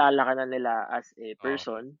 oo, kilala ka na nila as a Oo.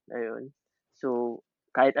 person, ayun. So,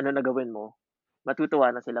 kahit ano na gawin mo,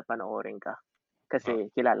 matutuwa na sila panoorin ka Oo.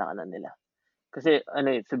 kasi kilala ka na nila. Kasi ano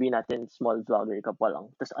eh, sabihin natin small vlogger ka pa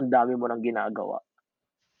lang, tapos ang dami mo ng ginagawa.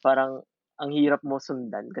 Parang ang hirap mo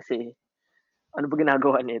sundan kasi ano ba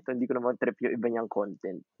ginagawa nito? Hindi ko naman trip yung iba niyang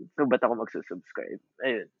content. So, ba't ako magsusubscribe?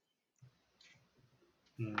 Ayun.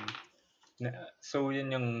 Hmm. So, yun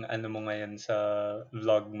yung ano mo ngayon sa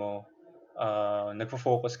vlog mo.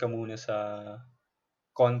 Nagfo-focus ka muna sa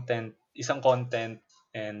isang content,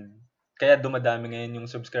 and kaya dumadami ngayon yung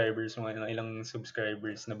subscribers mo. Ilang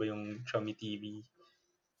subscribers na ba yung Chummi TV?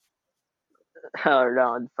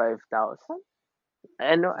 Around 5,000?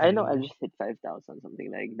 I Hmm. just hit 5,000,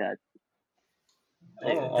 something like that.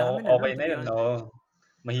 Oo, Ayun. Dami na okay nun, to na be yun, honest. oo.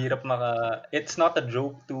 Mahirap it's not a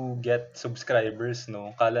joke to get subscribers,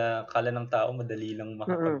 'no? Akala ng tao madali lang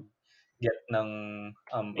Mm. makapag-get ng,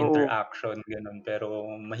 Oo. interaction, gano'n, pero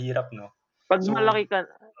mahirap, 'no? 'Pag So, malaki ka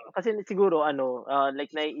kasi siguro ano,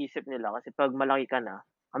 like naiisip nila kasi 'pag malaki ka na,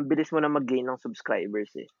 ang bilis mo na mag-gain ng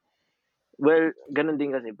subscribers, eh. Well, gano'n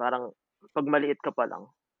din kasi parang 'pag maliit ka pa lang,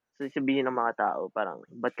 sasabihin ng mga tao parang,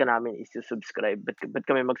 "Ba't ka namin isu-subscribe? Ba't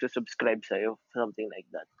kami magsu-subscribe sa'yo?" Something like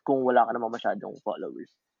that, kung wala ka namang masyadong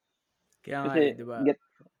followers. Kaya nga Kasi eh, 'di ba? gets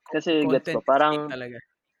Content mo, is king parang talaga.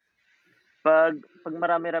 'pag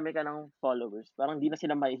marami-rami ka ng followers, parang 'di na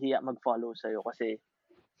sila mahihiya mag-follow sa'yo kasi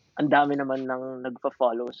ang dami naman ng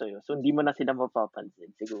nagfo-follow sa'yo. So, hindi mo na sila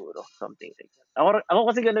mapapansin siguro, something like that. Ako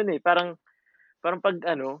kasi gano'n, eh, parang 'pag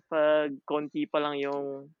konti pa lang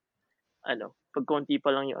yung 'pag konti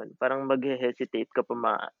pa lang yun, parang maghe-hesitate ka pa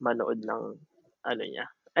manood ng ano niya.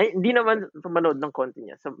 Ay, hindi naman manood ng content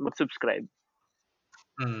niya, mag-subscribe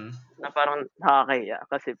mm, na parang nakakahiya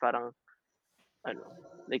kasi parang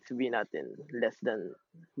like sabihin natin less than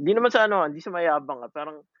hindi naman sa hindi sa mayabang,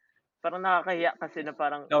 parang nakakahiya kasi na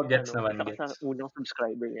parang gets naman, isa ka sa gets. unang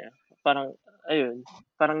subscriber niya. Parang ayun,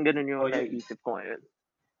 parang gano'n yung Oh, naiisip ko ngayon.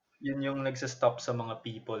 yun yung nagsa-stop sa mga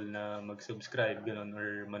people na mag-subscribe, gano'n, or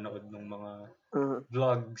manood ng mga Mhm.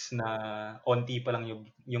 vlogs na onti pa lang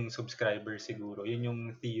yung subscriber siguro. Yun yung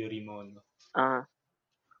theory mo, 'no? Ah,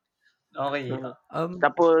 Okay. mhm. Um,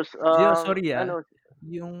 Tapos, Gio, sorry ano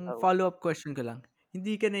yung oh, follow-up question ko lang.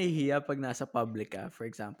 Hindi ka nahihiya 'pag nasa public ka, for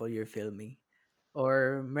example, you're filming?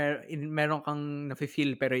 Or meron kang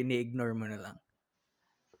nafe-feel pero ini-ignore mo na lang?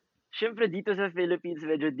 siyempre dito sa Philippines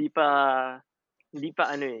medyo hindi pa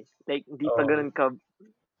like hindi pa Oh, gano'n ka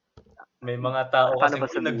may mga tao paano kasing, ba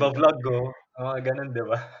 "Uy, sabihin 'to? nagva-vlog, oh." Mga gano'n, 'di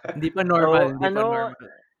ba? Hindi pa normal, Oo, hindi pa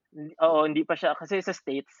normal. oo, hindi pa siya kasi sa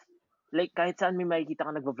States, like kahit saan may makikita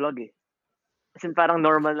kang nagvo-vlog, eh. As in parang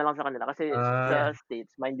normal na lang sa kanila kasi Ah, Yeah. sa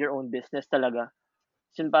States mind your own business talaga.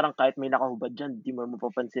 As in parang kahit may nakahubad diyan di mo naman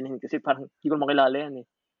papansinin kasi parang di ko makilala yan, eh.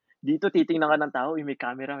 Dito titingnan ka ng tao, "Uy, may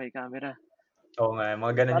camera, may camera." oo nga,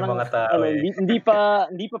 mga gano'n yung Parang mga tao, eh.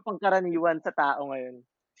 hindi pa pangkaraniwan sa tao ngayon.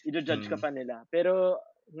 Iju-judge ka Hmm. pa nila. Pero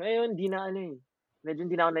ngayon di na medyo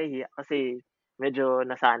hindi na ako nahihiya kasi medyo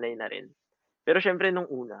nasanay na rin. Pero siyempre nung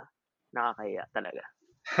una, nakakahiya talaga.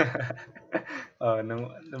 Oo, nung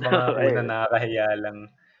mga una Ayun. nakakahiya lang.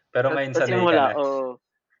 Pero ngayon Sa sanay ka simula, na. oo.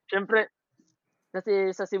 Siyempre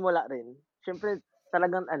kasi sa simula rin, siyempre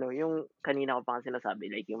talagang yung kanina ko pa nga sinasabi,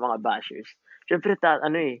 like yung mga bashers, siyempre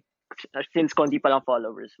since konti pa lang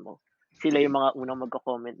followers mo, sila yung mga unang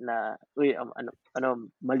magko-comment na, "Uy,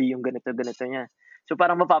 mali yung ganito, ganito niya." So,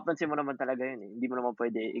 parang mapapansin mo naman talaga yun, eh, hindi mo naman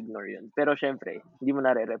puwede i-ignore yun. Pero siyempre hindi mo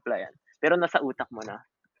nare-replyan, pero nasa utak mo na.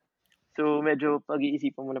 So, medyo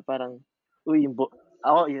pag-iisipan mo na parang, uy,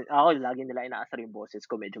 ako lagi nila inaasar yung boses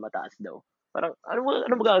ko medyo mataas daw. Parang ano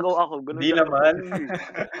magagawa ko, gano'n Hindi talaga naman. boses ko, eh.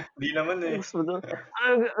 Hindi naman, eh. Anong gusto mo dun?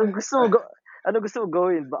 Ano gusto mo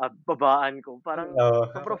gawin babaan ko? Parang Oo,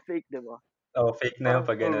 sobrang fake, 'di ba? fake na yun Parang,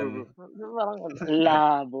 'pag gano'n. parang ang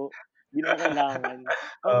labo, 'di naman kailangan.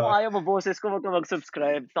 Parang kung Oo. ayaw mo boses ko, wag ka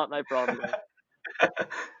mag-subscribe, it's not my problem.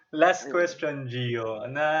 Last Ayun. question, Gio,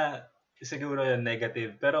 na siguro yun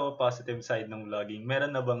negative, pero positive side ng vlogging.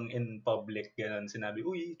 Meron na bang in public gano'n sinabi,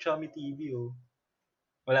 "Uy, Chummy TV, oh."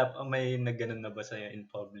 Wala pa, may nag-gano'n na ba sa'yo in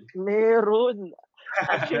public? Meron.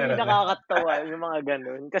 Actually, Meron na? nakakatawa yung mga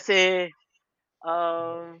gano'n kasi,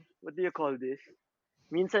 what do you call this?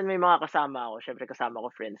 Minsan may mga kasama ako, siyempre kasama ko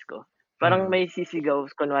friends ko. Parang Mm. may sisigaw,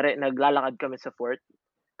 kunwari naglalakad kami sa fort,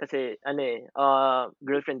 kasi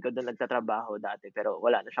girlfriend ko dun nagtatrabaho dati pero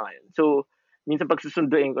wala na siya ngayon. So, minsan 'pag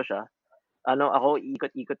susunduin ko siya, ako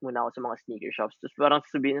ikot-ikot muna ako sa mga sneaker shops. Tapos parang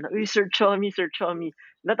sasabihin nila, "Uy, Sir Chummy, Sir Chummy."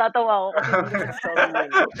 Natatawa ako kasi hindi naman Chummy yun,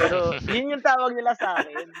 eh. Pero yun yung tawag nila sa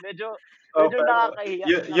akin. Medyo Oh, medyo pero nakakahiya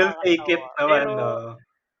at you'll take it nakakatawa. naman, Pero no?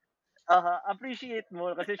 appreciate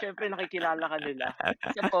mo kasi syempre nakikilala ka nila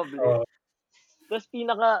sa public. Oh, Tapos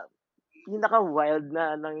pinaka-wild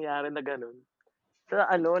na nangyari na gano'n,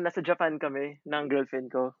 nasa Japan kami ng girlfriend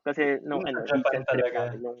ko kasi nung sa Japan recent trip talaga.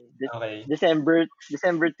 namin nung Okay.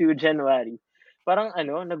 December to January. Parang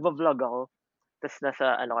nagvo-vlog ako ta's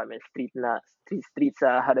nasa kami street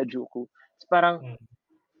sa Harajuku. Ta's parang, Mm.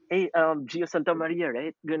 "Hey, Gio Santa Maria,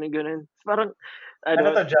 right?" Gano'n, gano'n. Ta's parang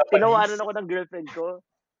Ano to, Japanese? tinawanan ako ng girlfriend ko.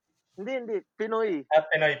 Hindi, hindi, Pinoy.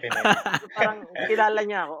 Pinoy, Pinoy. So, parang kilala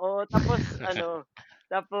niya ako. Oo, tapos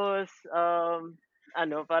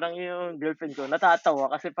parang yung girlfriend ko natatawa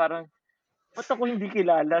kasi parang, "Ba't ako hindi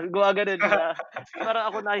kilala?" Gumaganon siya. Parang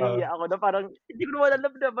ako Oh. nahihiya ako na parang hindi ko naman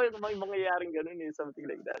alam na may mangyayaring gano'n, eh, something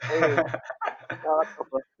like that. Ayun,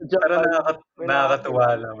 nakakatawa. Sa Pero Japan may nakakatuwa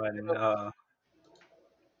nakakakilala. naman, Pero oo.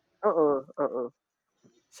 oo, oo.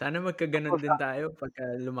 Sana magkaganon Tapos din tayo pagka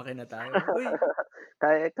lumaki na tayo. Uy,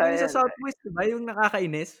 kaya yung kaya sa yan, kaya. Southwest, 'di ba, yung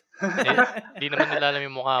nakakainis? Eh, di naman nila alam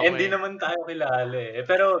yung mukha mo Hindi eh. naman tayo kilala, eh.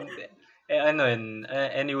 Pero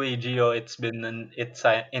anyway, Gio, it's been an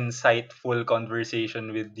insightful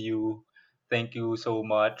conversation with you. Thank you so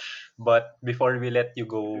much. But Thank you,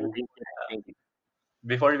 thank you.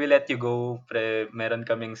 before we let you go, meron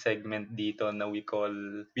kaming segment dito na we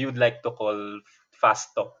would like to call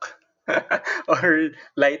fast talk or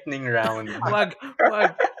lightning round. Wag,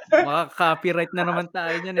 wag. Maka-copyright na naman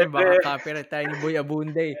tayo niyan, eh. Hindi. Baka copyright tayo ni Boy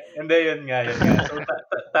Abunde, eh. Hindi, yun nga, yun nga. So,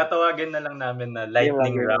 tatawagin na lang namin na Game lang,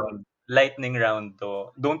 lightning game lang. round. Lightning round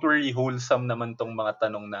to. Don't worry, wholesome naman tong mga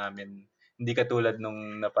tanong namin. Hindi katulad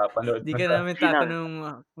nung napapanood Di mo ka sa... namin Sige na. tatanong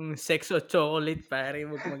kung sex o chocolate, pare.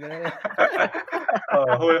 Wag mag-alala.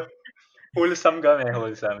 Oh, wholesome kami,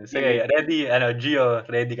 wholesome. Sige, Sige, ready, Gio,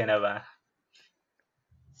 ready ka na ba?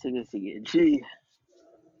 sige. G,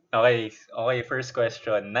 Okay, okay, first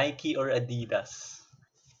question. Nike or Adidas?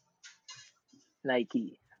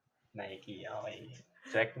 Nike. Nike, okay.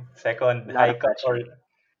 Second, Not a question.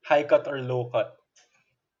 high cut or low cut?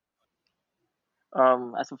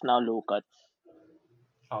 As of now, low cut.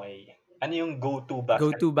 Okay. Ano yung go-to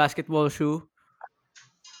Go-to basketball shoe?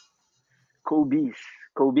 Kobe's.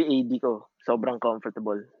 Kobe AD ko. Sobrang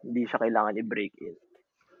comfortable. Hindi siya kailangan i-break in.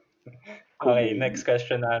 Kobe Okay, AD. next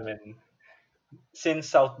question namin. Since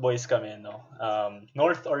South Boys kami, no?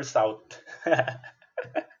 North or South?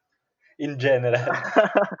 In general.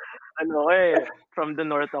 From the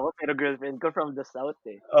north ako, pero girlfriend ko from the south,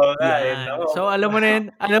 eh. Oo nga, Yan. no? So, alam mo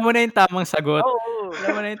na yung tamang sagot. Oo.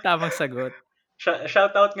 Alam mo na yung tamang sagot.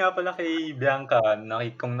 Shoutout nga pala kay Bianca,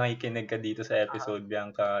 kung nakikinig ka dito sa episode,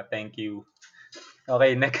 Bianca, thank you.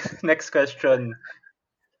 Okay, next question.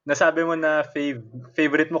 Nasabi mo na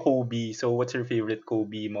favorite mo Kobe, so what's your favorite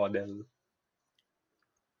Kobe model?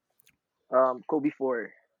 Kobe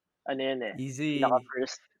 4. Ano yan, eh. Easy.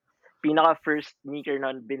 Pinaka-first sneaker na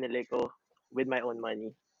binili ko with my own money.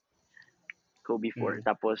 Kobe 4.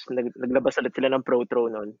 Tapos, naglabas ulit sila ng Pro Throw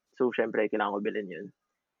nun. So, syempre, kailangan ko bilhin yun.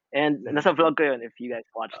 And nasa vlog ko yun if you guys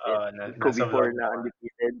watched it. Kobe Nasa vlog 4 na mo.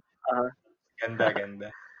 undefeated. Ganda.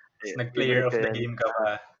 Tapos Ayun, nag-player favorite of ko the yun. game ka pa.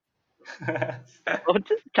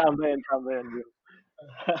 Chamba yun, bro.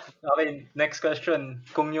 Okay, next question.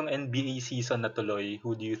 Kung yung NBA season natuloy,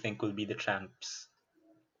 who do you think will be the champs?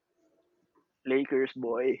 Lakers,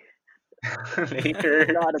 boy.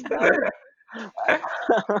 Lakers. Not a doubt.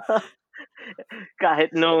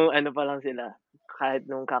 Kahit nung kahit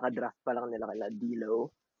nung kakadraft pa lang nila kala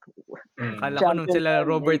D'Lo. Akala ko nung sila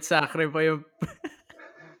Robert Sacre pa yung...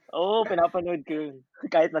 Oo, pinapanood ko yun.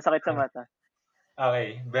 Kahit masakit sa mata.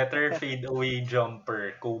 Okay, better fade away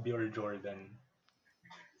jumper, Kobe or Jordan?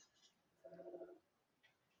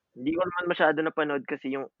 Hindi ko naman masyado napanood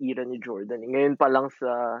kasi yung era ni Jordan. Ngayon pa lang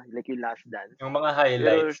sa yung Last Dance. Yung mga Pero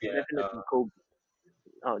highlights, definitely Kobe.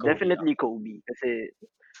 Kobe, Definitely Kobe.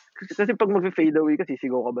 Kasi pag mag-fade away kasi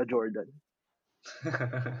sigaw ka ba Jordan?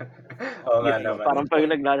 Oo nga Okay. naman. Parang pag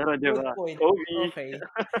naglalaro, di Good ba? point. Kobe. Okay.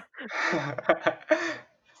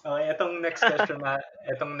 Okay, itong next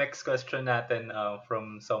question natin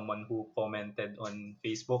from someone who commented on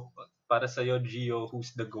Facebook. Para sa Gio,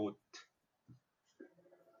 who's the GOAT?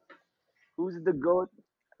 Who's the GOAT?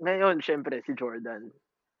 Ngayon, syempre, si Jordan.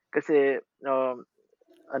 Kasi,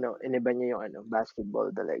 iniba niya yung basketball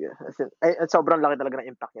talaga. As in, sobrang laki talaga ng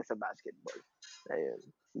impact niya sa basketball. Ayun,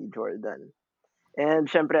 si Jordan. And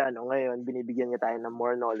syempre, ngayon, binibigyan niya tayo ng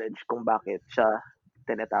more knowledge kung bakit siya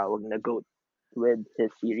tinatawag na GOAT with his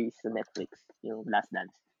series sa Netflix, yung Last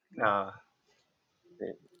Dance.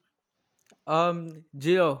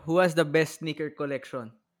 Gio, who has the best sneaker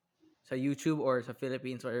collection? Sa YouTube or sa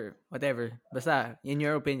Philippines or whatever. Basta, in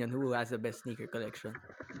your opinion, who has the best sneaker collection?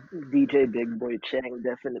 DJ Big Boy Cheng,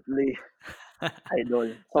 definitely.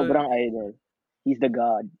 Idol. So, Sobrang idol. He's the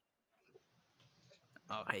god.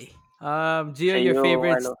 okay. Gio, Sa your inyo,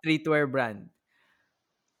 favorite ano, streetwear brand?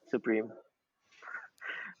 Supreme.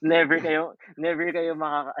 Never kayo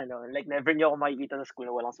like never niyo ako makikita sa school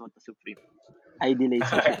na walang suot na Supreme. ID lace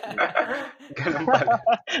ko Supreme. Ganun pala.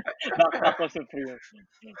 Backpack ko Supreme.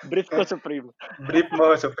 Brief ko Supreme. Brief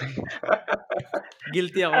mo, Supreme.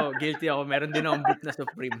 Guilty ako. Meron din akong brief na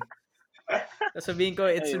Supreme. Sabihin ko,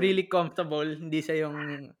 it's Ayun. really comfortable. Hindi siya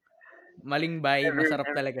yung maling buy. Masarap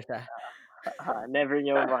talaga siya. Never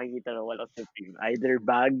niyo makikita na walang Supreme. Either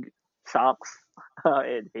bag, socks,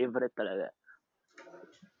 and favorite talaga.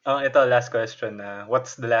 Ito, last question na.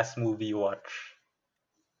 What's the last movie you watched?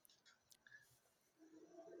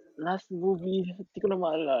 Last movie, hindi ko na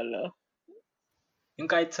maalala. Yung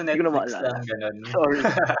kahit sa Hindi ko na Netflix maalala. lang, ganun. Sorry.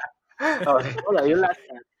 Okay. Wala, yung last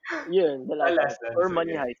one. Yun, the last Last one. one, Or sige.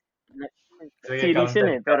 Money Heist. Sige, Series yun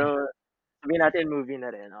counted. pero sabihin natin movie na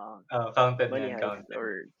rin. Counted Money yan, Heist counted. or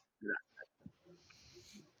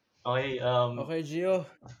Okay, Okay, Gio.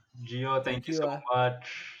 Gio, thank you so much.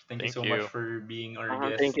 Thank you Thank so you. much for being our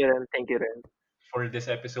guest Thank you rin. for this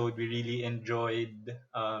episode. We really enjoyed.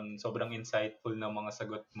 Sobrang insightful na mga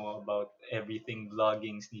sagot mo about everything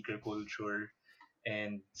vlogging, sneaker culture,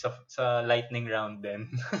 and sa lightning round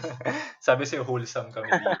din. Sabi sa'yo, wholesome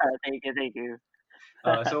kami dito. Thank you.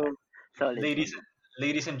 So, Solid. ladies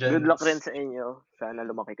and Good luck rin gents, sa inyo. Sana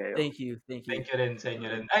lumaki kayo. Thank you. thank you rin sa inyo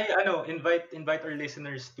rin. Ay, invite our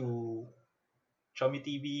listeners to Chummi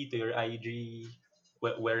TV, to your IG.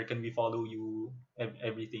 Where can we follow you?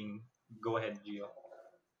 Everything. Go ahead, Gio.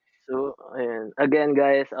 So, ayun. Again,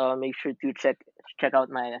 guys, make sure to check out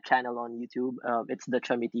my channel on YouTube. It's the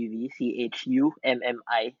Chummi TV,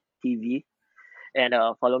 CHUMMI TV, and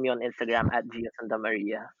follow me on Instagram at Gio Santa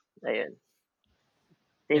Maria. Ayun.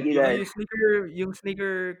 Thank And you, you guys. Yung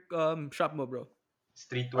sneaker shop mo, bro.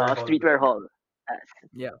 Streetwear Hall. Streetwear Hall.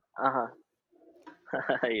 Yeah.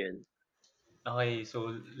 Ayun. Okay,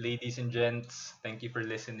 so ladies and gents, thank you for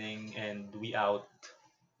listening, and we out.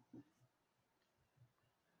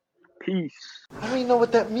 Peace. I don't even know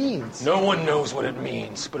what that means. No one knows what it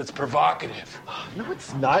means, but it's provocative. No,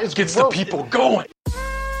 it's not. It's Gets gross. the people going.